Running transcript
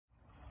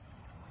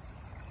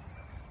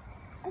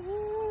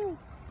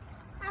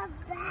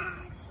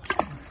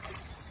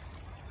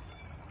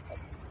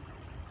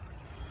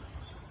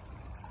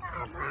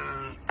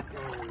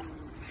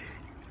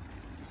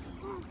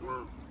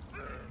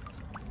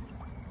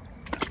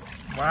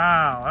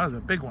Wow, that was a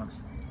big one.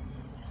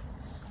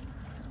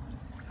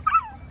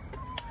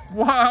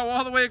 Wow,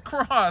 all the way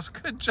across.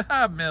 Good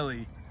job,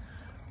 Millie.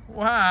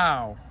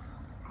 Wow.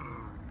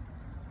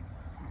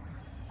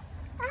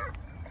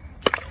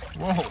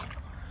 Whoa.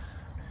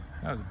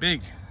 That was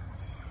big.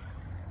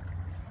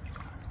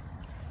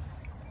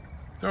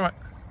 Throw it.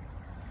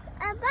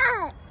 A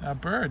bird. A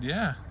bird,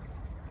 yeah.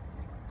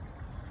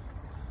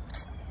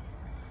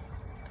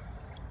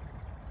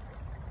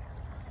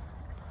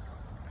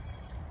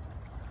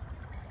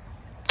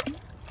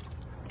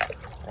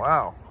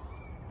 Wow.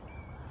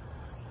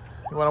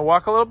 You want to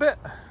walk a little bit?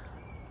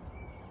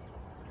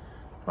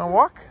 Want to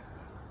walk?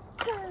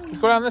 Let's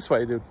go down this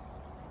way, dude.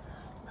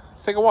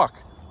 Let's take a walk.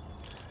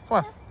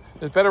 Come on.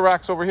 There's better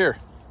rocks over here.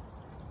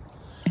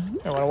 You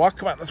want to walk?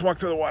 Come on, let's walk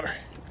through the water.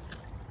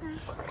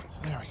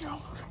 There we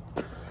go.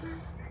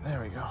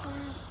 There we go.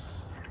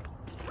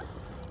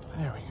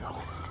 There we go.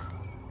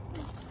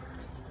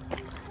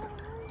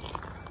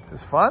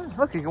 This is fun.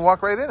 Look, you can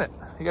walk right in it.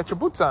 You got your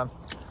boots on.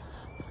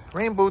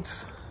 Rain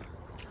boots.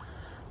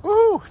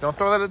 Woo! Don't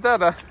throw that at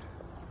Dada.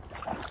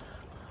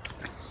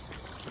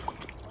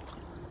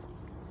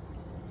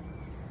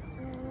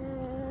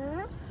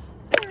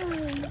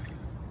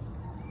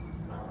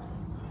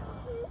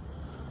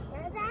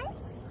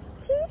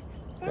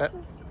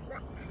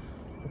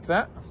 What's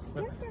that?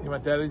 You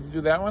want Daddy to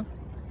do that one?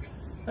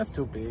 That's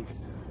too big.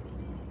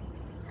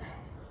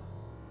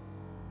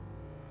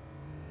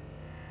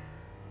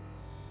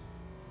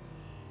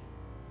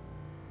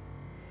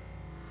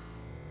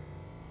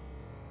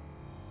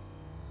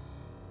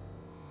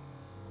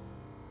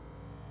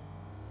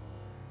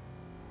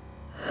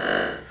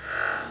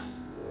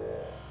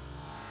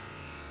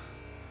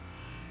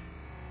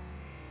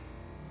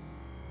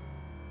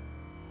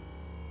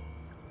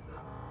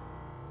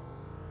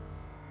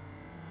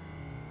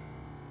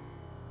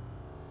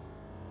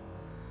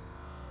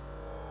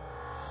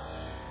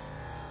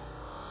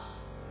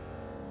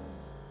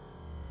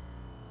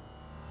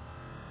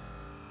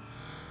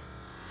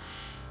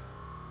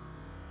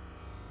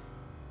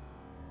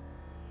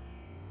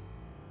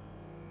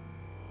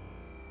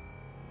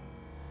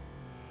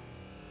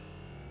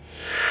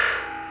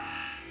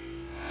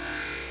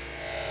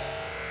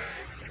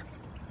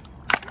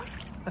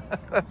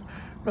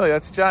 Millie,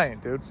 that's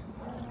giant, dude.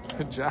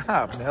 Good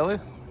job, Millie.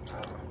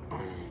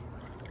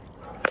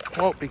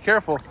 Whoa, be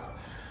careful.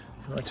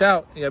 Watch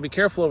out. You gotta be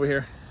careful over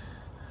here.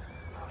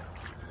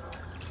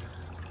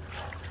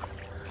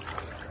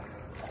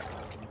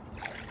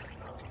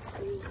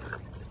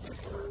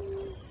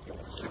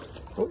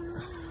 Oh.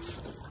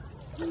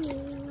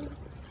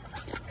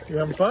 You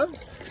having fun?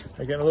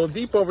 I'm getting a little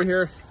deep over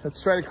here.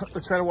 Let's try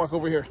to walk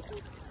over here.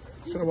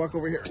 Let's try to walk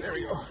over here. There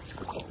we go.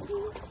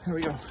 There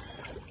we go.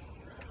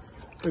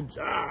 Good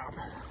job.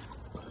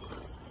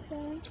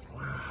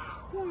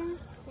 Wow.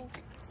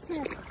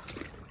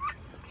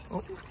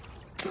 Oh.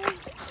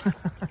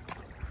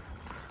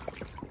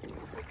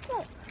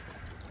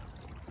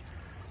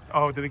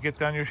 Oh, did it get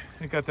down your?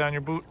 It got down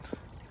your boot.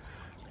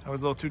 That was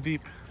a little too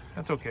deep.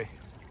 That's okay.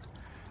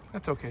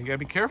 That's okay. You gotta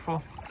be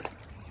careful.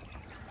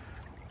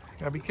 You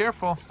gotta be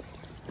careful.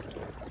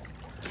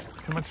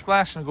 Too much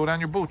splashing will go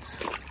down your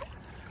boots.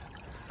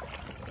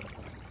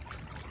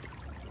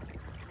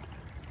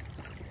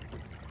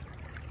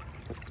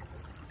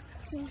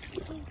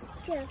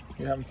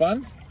 You having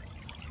fun?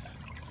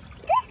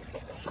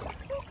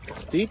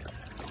 Deep?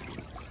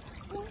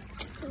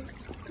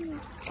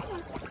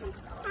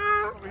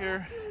 Over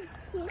here.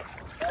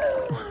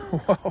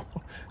 Whoa.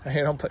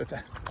 Hey, don't play with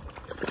that.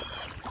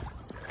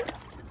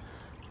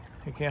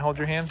 You can't hold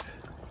your hand?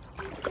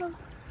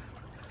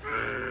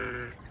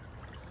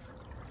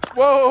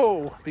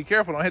 Whoa! Be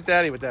careful, don't hit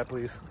Daddy with that,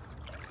 please.